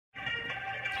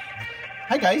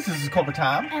Hi guys, this is Cobra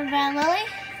Tom. And Van Lily.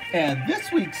 And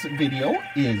this week's video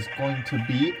is going to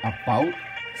be about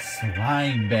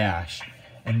Slime Bash.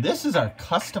 And this is our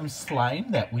custom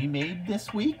slime that we made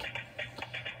this week.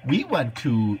 We went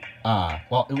to,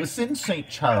 well, it was in St.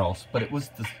 Charles, but it was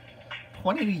the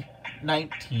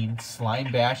 2019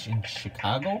 Slime Bash in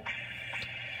Chicago.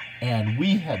 And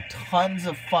we had tons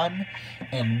of fun.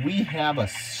 And we have a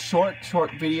short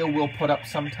video we'll put up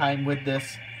sometime with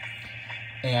this.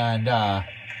 And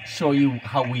show you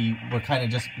how we were kind of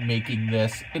just making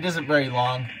this. It isn't very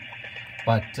long,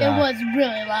 but it was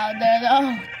really loud there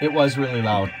though. It was really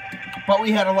loud, but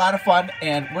we had a lot of fun,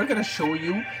 and we're gonna show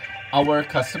you our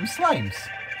custom slimes.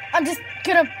 I'm just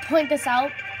gonna point this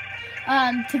out.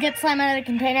 To get slime out of the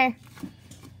container,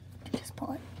 just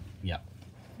pull it. Yeah.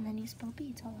 And then you spill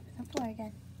beads all over the floor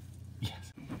again.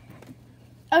 Yes.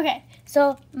 Okay,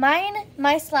 so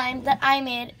my slime that I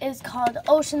made is called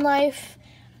Ocean Life.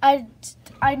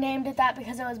 I named it that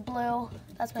because it was blue.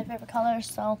 That's my favorite color,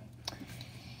 so.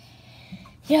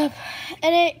 Yep.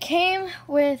 And it came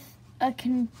with a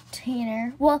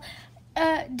container. Well,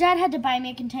 Dad had to buy me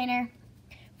a container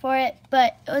for it,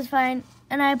 but it was fine.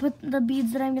 And I put the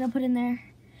beads that I'm going to put in there.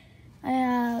 I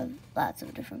have lots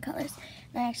of different colors.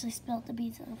 And I actually spilled the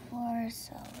beads on the floor,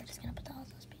 so we're just going to put all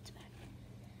those beads back.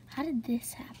 How did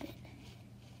this happen?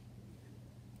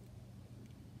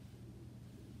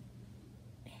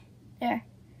 There.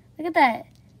 Look at that.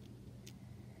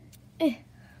 There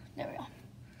we go.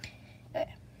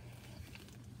 Okay.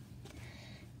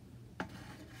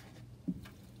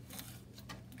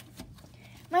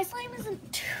 My slime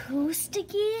isn't too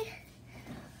sticky.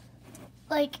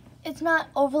 Like, it's not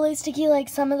overly sticky like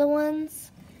some of the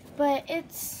ones, but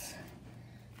it's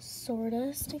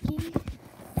sorta sticky.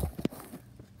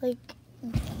 Like,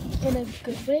 in a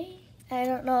good way. I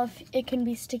don't know if it can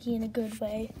be sticky in a good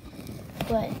way,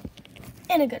 but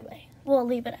in a good way. We'll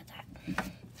leave it at that.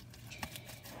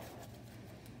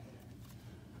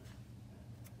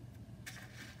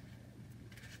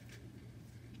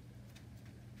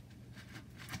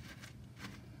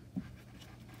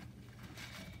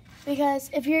 Because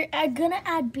if you're gonna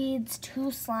add beads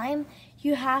to slime,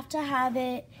 you have to have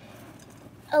it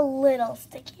a little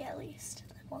sticky at least.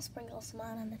 We'll sprinkle some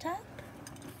on the top.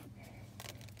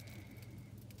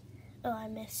 Oh, I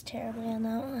missed terribly on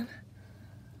that one.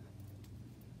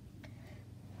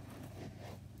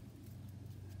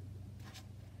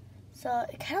 So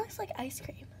it kind of looks like ice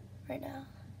cream right now.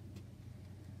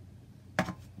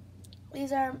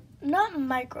 These are not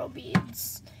micro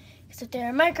beads. Because if they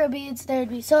were micro beads, they would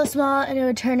be so small and it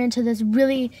would turn into this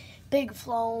really big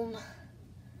foam.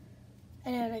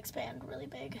 And it would expand really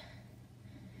big.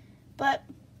 But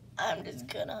I'm just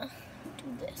gonna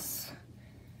do this.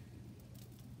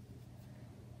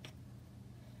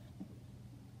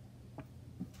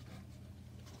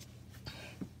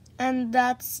 And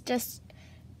that's just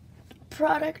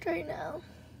product right now.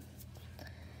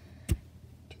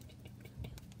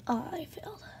 Oh, I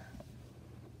failed.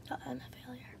 Oh, I'm a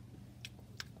failure.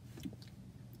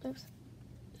 Oops.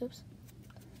 Oops.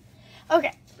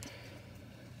 Okay.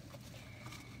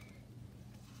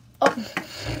 Oh.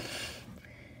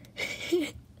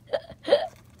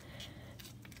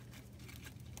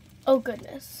 Oh,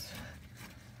 goodness.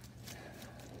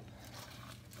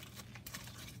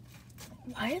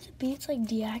 Why are the beads like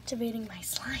deactivating my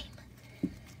slime?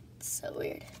 It's so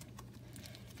weird.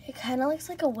 It kind of looks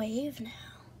like a wave now.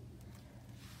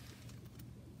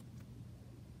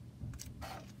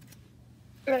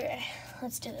 Okay,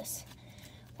 let's do this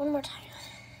one more time.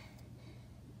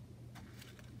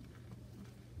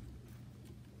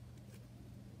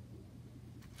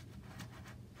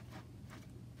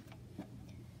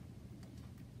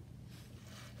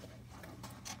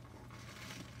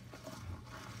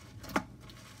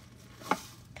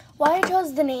 Why I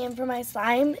chose the name for my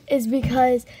slime is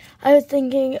because I was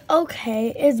thinking,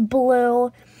 okay, it's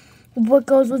blue. What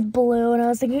goes with blue? And I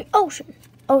was thinking ocean.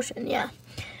 Ocean, yeah.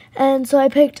 And so I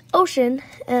picked ocean,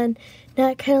 and now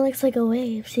it kind of looks like a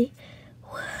wave, see?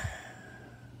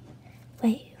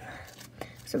 Wave.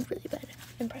 It's a really bad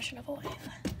impression of a wave.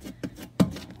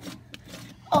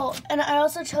 Oh, and I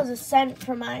also chose a scent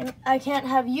for mine. I can't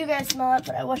have you guys smell it,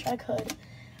 but I wish I could.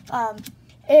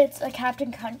 It's a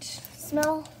Captain Crunch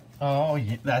smell. Oh,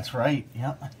 yeah, that's right.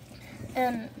 Yep.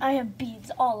 And I have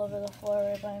beads all over the floor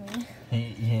right by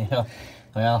me. Yeah.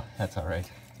 Well, that's all right.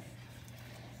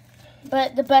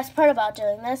 But the best part about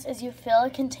doing this is you fill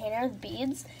a container with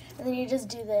beads, and then you just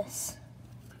do this.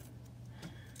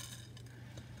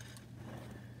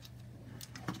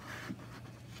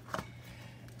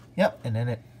 Yep, and then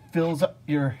it fills up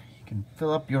your, you can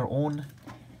fill up your own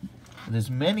with as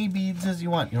many beads as you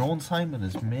want. Your own slime with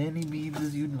as many beads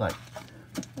as you'd like.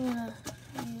 I'm gonna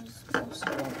use most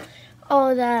of them.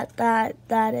 Oh,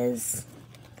 that is.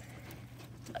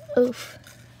 Oof.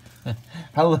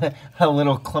 A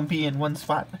little clumpy in one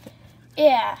spot.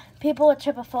 Yeah, people with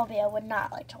trypophobia would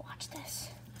not like to watch this.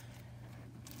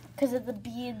 Because of the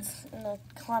beads and the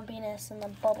clumpiness and the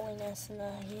bubbliness and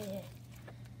the... Yeah.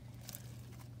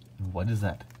 What is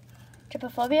that?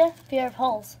 Trypophobia? Fear of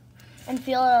holes. And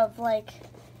fear of, like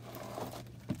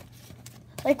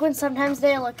when sometimes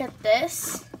they look at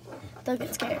this, they'll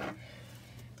get scared.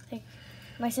 Like,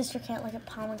 my sister can't look at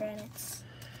pomegranates.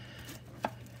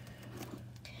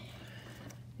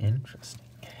 Interesting.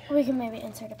 We can maybe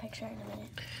insert a picture in a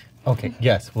minute. Okay,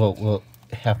 yes, we'll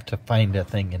have to find a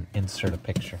thing and insert a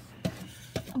picture.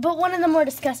 But one of the more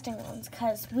disgusting ones,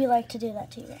 because we like to do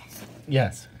that to you guys.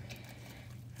 Yes.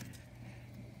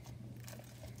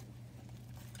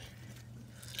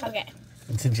 Okay.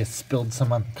 And since you spilled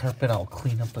some on the carpet, I'll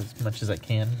clean up as much as I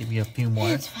can. Give you a few more.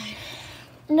 It's fine.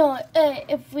 No,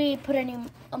 if we put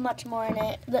much more in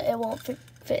it, it won't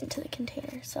fit into the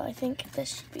container. So I think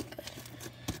this should be good.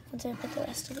 Once I put the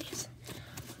rest of these.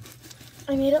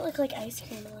 I made it look like ice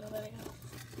cream a little bit ago.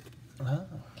 Oh,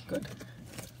 good.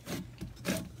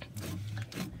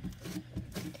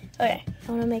 Okay,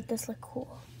 I want to make this look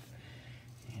cool.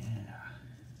 Yeah.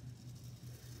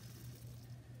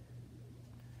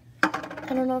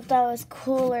 I don't know if that was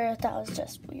cool or if that was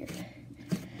just weird.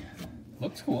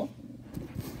 Looks cool.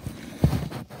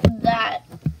 That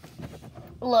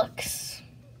looks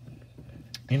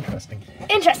Interesting.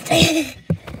 interesting.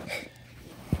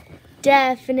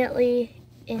 Definitely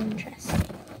interesting.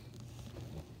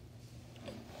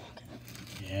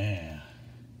 Yeah.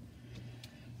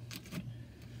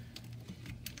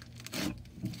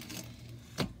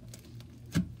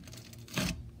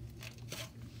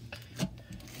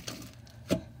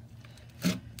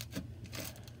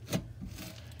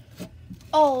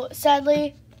 Oh,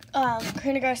 sadly,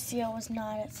 Karina Garcia was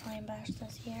not at Slime Bash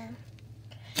this year.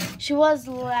 She was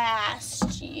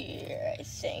last year, I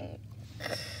think.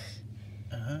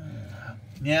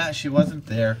 Yeah, she wasn't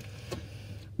there.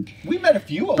 We met a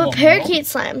few of them. But Parakeet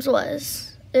Slimes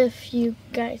was, if you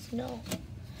guys know.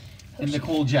 And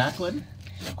Nicole Jacqueline.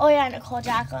 Oh yeah, Nicole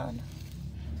Jacqueline.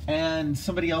 And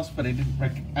somebody else, but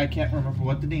I can't remember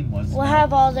what the name was. We'll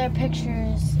have all their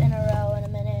pictures in a row in a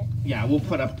minute. Yeah, we'll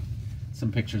put up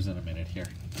some pictures in a minute here.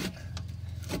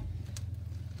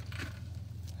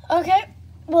 Okay,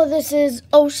 well this is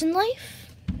Ocean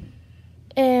Life,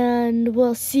 and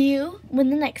we'll see you when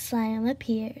the next slime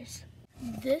appears.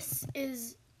 This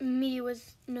is me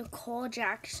with Nicole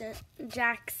Jackson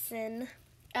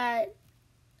at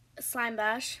Slime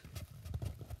Bash.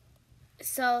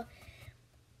 So,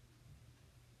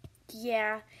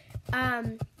 yeah,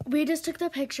 we just took the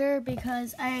picture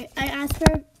because I asked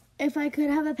her if I could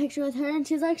have a picture with her, and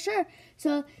she's like, sure.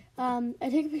 So, I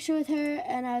took a picture with her,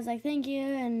 and I was like, thank you,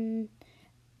 and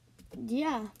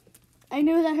yeah. I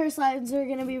knew that her slides were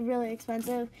going to be really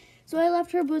expensive, so I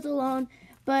left her booth alone,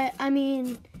 but, I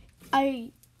mean,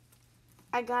 I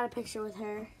got a picture with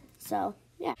her, so,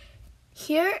 yeah.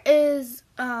 Here is,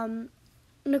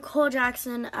 Nicole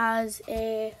Jackson as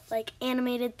a, like,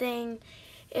 animated thing.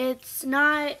 It's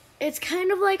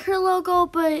kind of like her logo,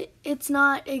 but it's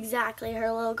not exactly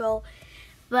her logo,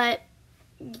 but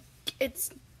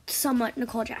it's somewhat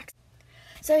Nicole Jackson.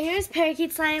 So here's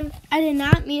Parakeet Slime. I did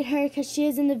not meet her because she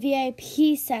is in the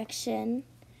VIP section,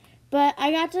 but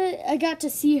I got to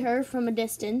see her from a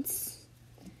distance.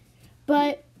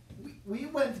 But we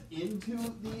went into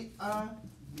the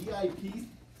VIP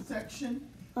section.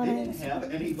 Oh, They no, didn't have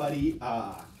anybody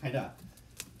kind of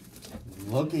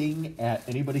looking at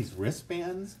anybody's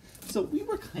wristbands, so we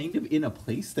were kind of in a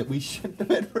place that we shouldn't have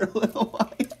been for a little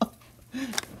while.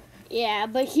 yeah,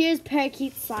 but here's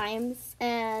Parakeet Slimes,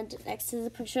 and next is a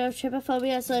picture of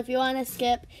Trypophobia. So if you want to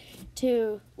skip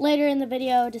to later in the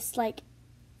video, just like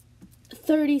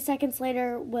 30 seconds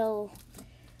later,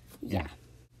 yeah.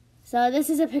 So this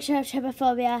is a picture of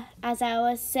Trypophobia, as I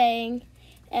was saying,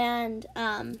 and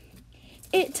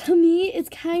to me, it's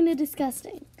kind of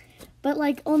disgusting. But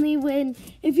like only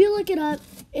if you look it up,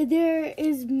 there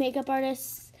is makeup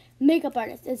artists.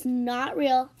 It's not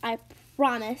real, I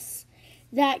promise.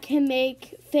 That can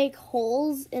make fake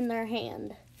holes in their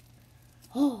hand.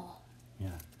 Oh.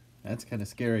 Yeah, that's kind of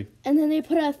scary. And then they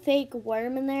put a fake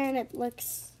worm in there and it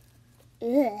looks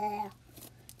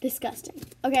disgusting.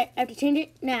 Okay, I have to change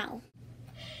it now.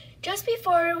 Just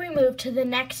before we move to the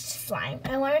next slime,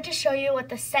 I wanted to show you what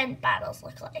the scent battles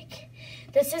look like.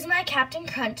 This is my Captain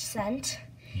Crunch scent.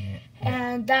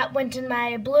 And that went in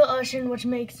my blue ocean, which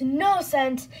makes no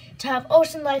sense to have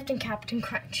Ocean Life and Captain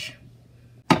Crunch.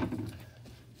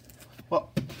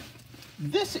 Well,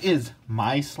 this is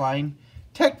my slime.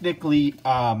 Technically,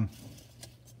 I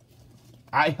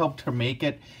helped her make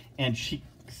it, and she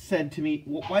said to me,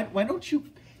 well, why don't you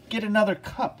get another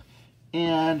cup?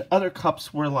 And other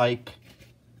cups were like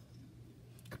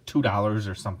 $2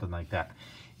 or something like that.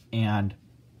 And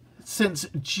since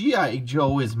G.I.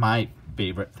 Joe is my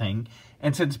favorite thing,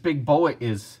 and since Big Boa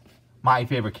is my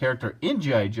favorite character in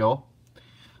G.I. Joe,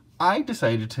 I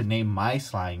decided to name my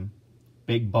slime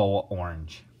Big Boa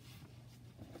Orange.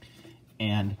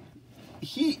 And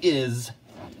he is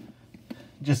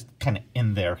just kind of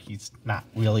in there. He's not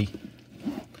really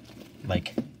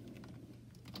like,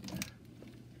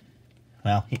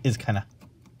 well, he is kind of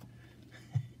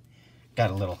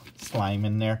got a little slime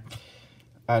in there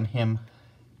on him.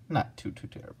 Not too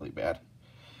terribly bad.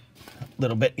 A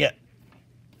little bit yet.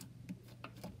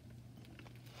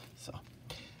 So,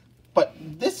 but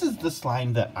this is the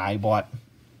slime that I bought,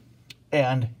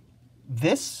 and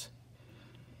this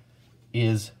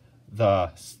is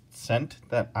the scent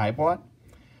that I bought.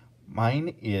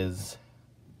 Mine is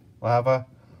Lava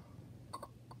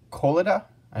Colada.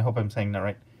 I hope I'm saying that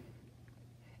right.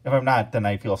 If I'm not, then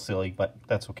I feel silly, but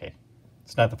that's okay.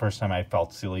 It's not the first time I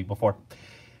felt silly before.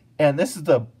 And this is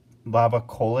the Lava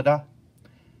Colada,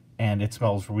 and it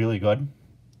smells really good.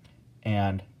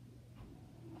 And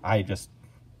it's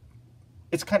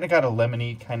kind of got a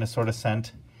lemony kind of sort of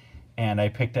scent, and I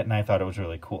picked it and I thought it was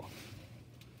really cool.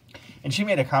 And she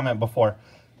made a comment before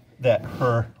that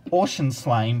her ocean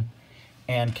slime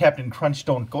and Captain Crunch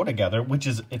don't go together, which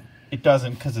is, it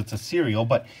doesn't because it's a cereal,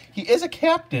 but he is a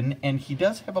captain and he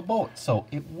does have a boat, so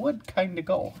it would kind of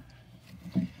go.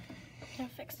 I'll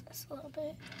fix this a little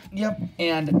bit. Yep,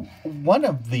 and one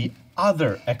of the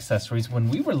other accessories, when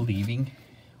we were leaving,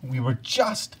 we were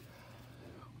just,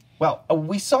 well,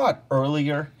 we saw it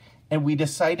earlier, and we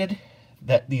decided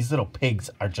that these little pigs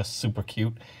are just super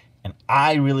cute, and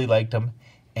I really liked them,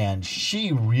 and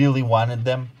she really wanted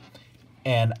them,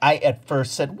 and I at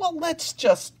first said, well, let's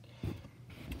just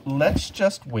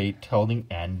wait till the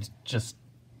end, just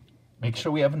make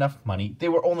sure we have enough money. They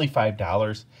were only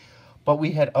 $5, but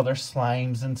we had other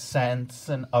slimes and scents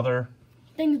and other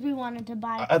things we wanted to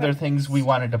buy. Things we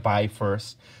wanted to buy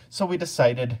first. So we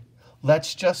decided,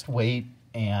 let's just wait,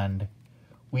 and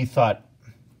we thought,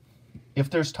 if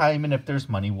there's time and if there's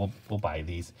money, we'll buy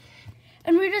these.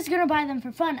 And we're just going to buy them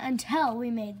for fun until we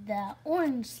made the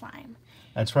orange slime.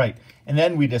 That's right. And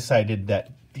then we decided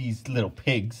that these little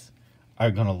pigs are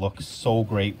going to look so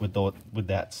great with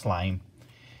that slime.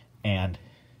 And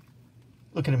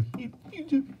look at him.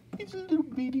 He's a little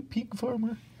baby pig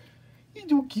farmer. He's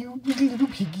so cute with his little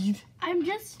piggies. I'm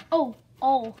just... Oh,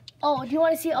 do you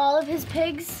want to see all of his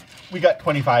pigs? We got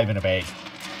 25 in a bag.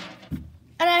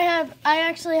 And I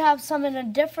actually have some in a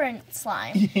different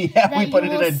slime. Yeah, we put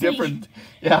it in a different...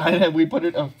 Yeah, and we put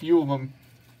it a few of them.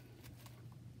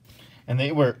 And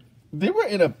they were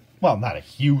in a... Well, not a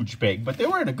huge bag, but they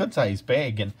were in a good-sized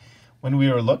bag. And when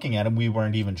we were looking at them, we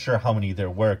weren't even sure how many there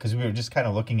were, because we were just kind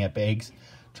of looking at bags,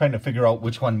 trying to figure out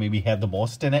which one maybe had the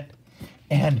most in it.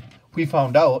 And we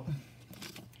found out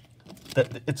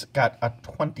that it's got a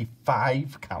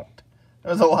 25 count.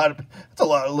 That's a lot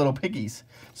of little piggies.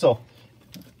 So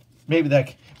maybe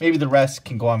the rest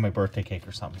can go on my birthday cake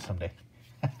or something someday.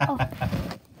 Oh.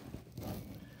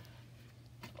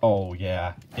 Oh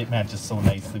yeah, it matches so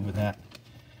nicely with that.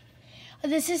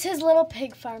 This is his little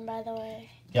pig farm, by the way.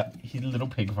 Yep, he's a little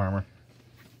pig farmer.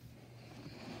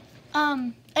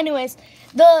 Anyways,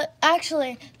 this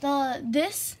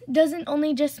doesn't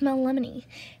only just smell lemony.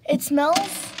 It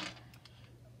smells...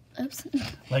 Oops.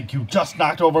 Like you just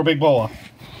knocked over Big Boa.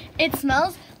 It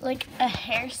smells like a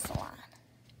hair salon.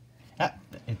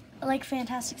 It Like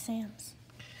Fantastic Sam's.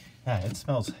 Yeah, it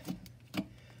smells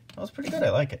pretty good. I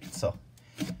like it. So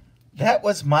that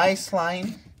was my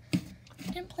slime.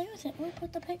 I didn't play with it. Or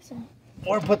put the pigs in.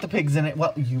 Or put the pigs in it.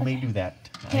 Well, you may do that.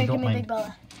 Here, I don't give me mind. Big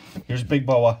Boa. Here's Big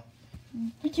Boa.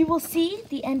 You will see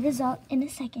the end result in a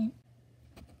second.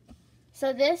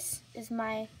 So this is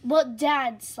my,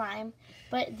 Dad's slime,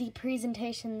 but the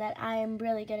presentation that I am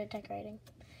really good at decorating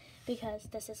because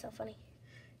this is so funny.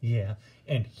 Yeah,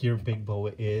 and here Big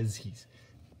Boa is. He's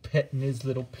petting his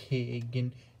little pig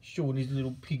and showing his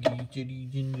little piggies that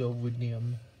he's in love with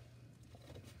them.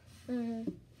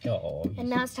 Oh, and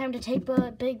now it's time to take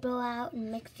Big Boa out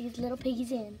and mix these little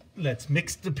piggies in. Let's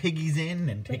mix the piggies in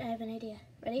and take... Wait, I have an idea.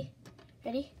 Ready?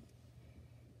 Ready?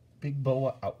 Big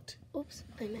Boa out. Oops,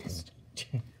 I missed.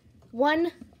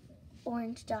 One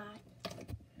orange dot.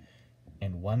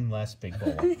 And one less big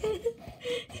bowl.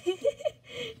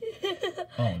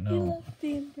 Oh, no. You left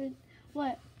the imprint.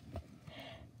 What?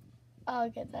 I'll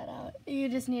get that out. You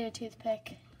just need a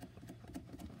toothpick.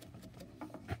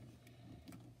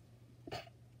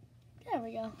 There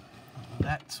we go.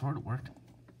 That sort of worked.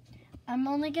 I'm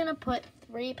only going to put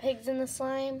 3 pigs in the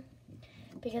slime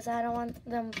because I don't want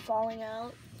them falling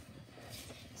out.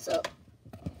 So,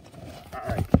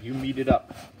 Alright, you meet it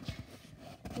up.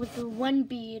 with the 1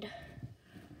 bead.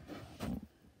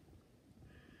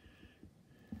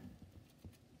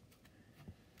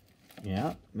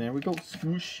 Yeah, there we go.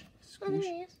 Swoosh. Oh, there Swoosh.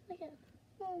 he is. Look at him.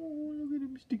 Oh, look at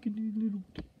him sticking his little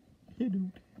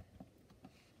head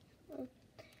out.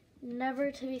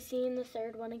 Never to be seen the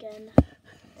 3rd one again.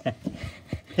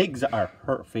 Pigs are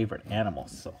her favorite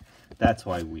animals, so that's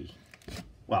why we,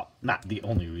 well, not the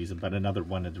only reason, but another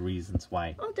one of the reasons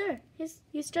why. Oh, there.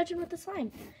 He's stretching with the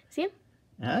slime. See him?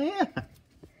 Oh, yeah.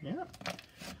 Yeah.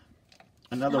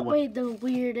 Another That one. made the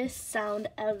weirdest sound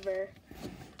ever.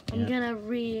 I'm Yeah. gonna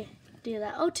redo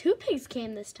that. Oh, 2 pigs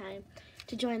came this time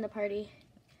to join the party.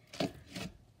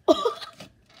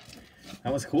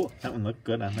 That was cool. That one looked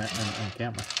good on that on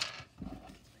camera.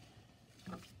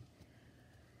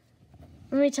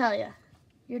 Let me tell you,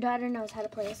 your daughter knows how to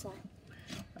play a slime.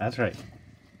 That's right.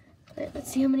 Let's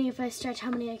see how many, if I stretch, how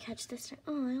many I catch this time.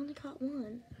 Oh, I only caught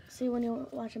 1. See, when you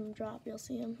watch him drop, you'll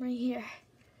see him right here.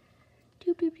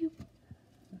 Doop, doop, doop.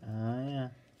 Oh, yeah.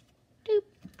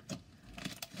 Doop.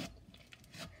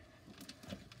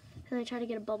 And I try to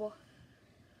get a bubble.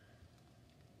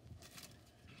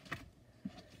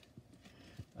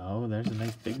 Oh, there's a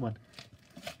nice big one.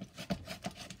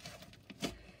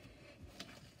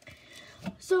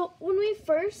 So when we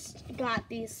first got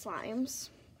these slimes,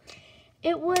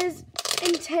 it was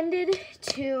intended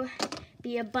to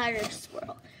be a butter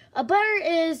swirl. A butter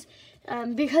is,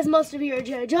 because most of you are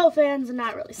G.I. Joe fans and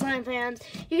not really slime fans,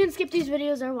 you can skip these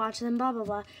videos or watch them, blah, blah,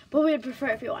 blah. But we would prefer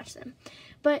if you watch them.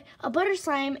 But a butter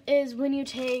slime is when you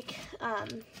take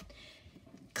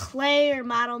clay or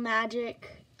Model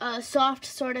Magic, a soft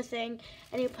sort of thing,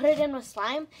 and you put it in with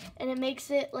slime, and it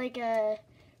makes it like a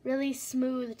really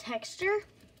smooth texture.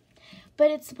 But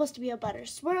it's supposed to be a butter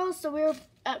swirl, so we were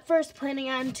at first planning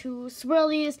on to swirl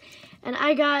these, and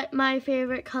I got my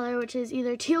favorite color, which is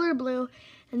either teal or blue,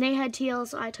 and they had teal,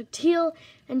 so I took teal,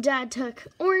 and Dad took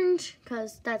orange,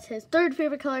 because that's his 3rd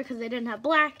favorite color, because they didn't have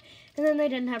black, and then they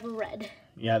didn't have red.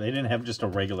 Yeah, they didn't have just a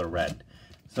regular red.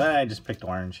 So then I just picked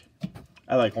orange.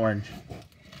 I like orange.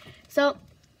 So,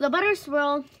 the butter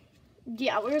swirl,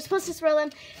 yeah, we were supposed to swirl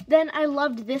them. Then I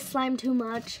loved this slime too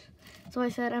much, so I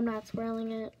said I'm not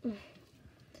swirling it.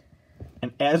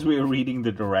 And as we were reading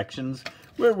the directions,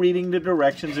 and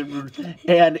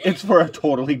it's for a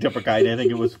totally different kind. I think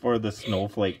it was for the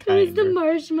snowflake kind. It was the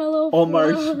marshmallow Oh,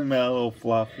 fluff. marshmallow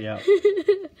fluff, yeah.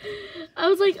 I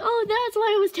was like, oh, that's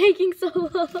why it was taking so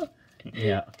long.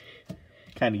 Yeah.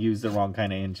 Kind of used the wrong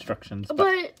kind of instructions.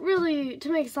 But really,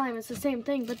 to make slime, it's the same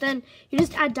thing. But then you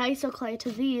just add Daiso clay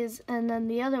to these, and then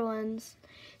the other ones.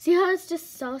 See how it's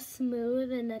just so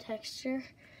smooth in the texture?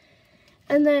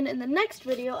 And then in the next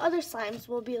video, other slimes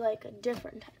will be like a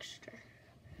different texture.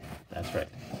 That's right.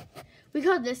 We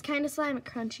call this kind of slime a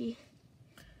crunchy.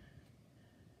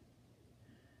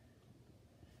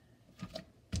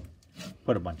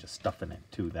 Put a bunch of stuff in it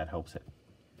too. That helps it.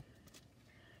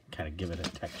 Kind of give it a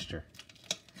texture.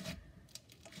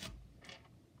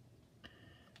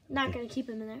 Not going to keep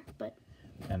him in there, but...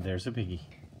 And there's a piggy.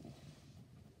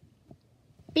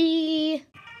 Bee!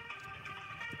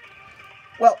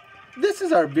 Well, this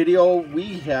is our video.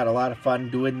 We had a lot of fun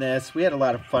doing this. We had a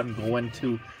lot of fun going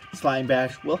to Slime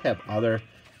Bash. We'll have other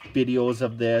videos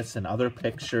of this and other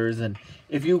pictures. And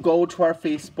if you go to our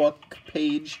Facebook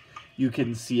page, you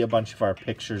can see a bunch of our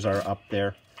pictures are up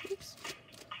there. Oops.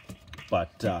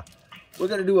 But we're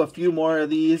going to do a few more of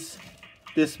these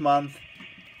this month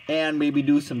and maybe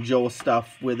do some Joe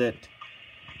stuff with it.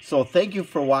 So thank you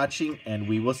for watching, and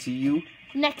we will see you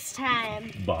Next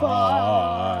time.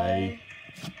 Bye.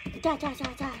 Da, da, da,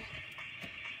 da.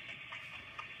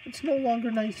 It's no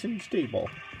longer nice and stable.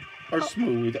 Or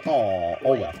smooth. Oh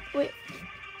well. Wait.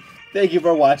 Thank you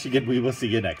for watching, and we will see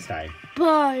you next time.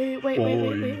 Bye. Wait.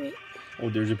 Bye. Oh,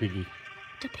 there's a piggy.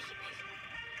 The piggy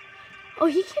pig. Oh,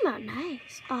 he came out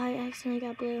nice. Oh, I accidentally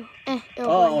got blue.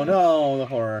 Oh no, the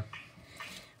horror.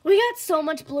 We got so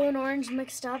much blue and orange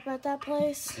mixed up at that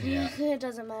place. Yeah. It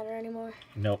doesn't matter anymore.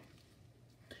 Nope.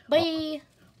 Bye.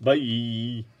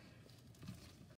 Bye.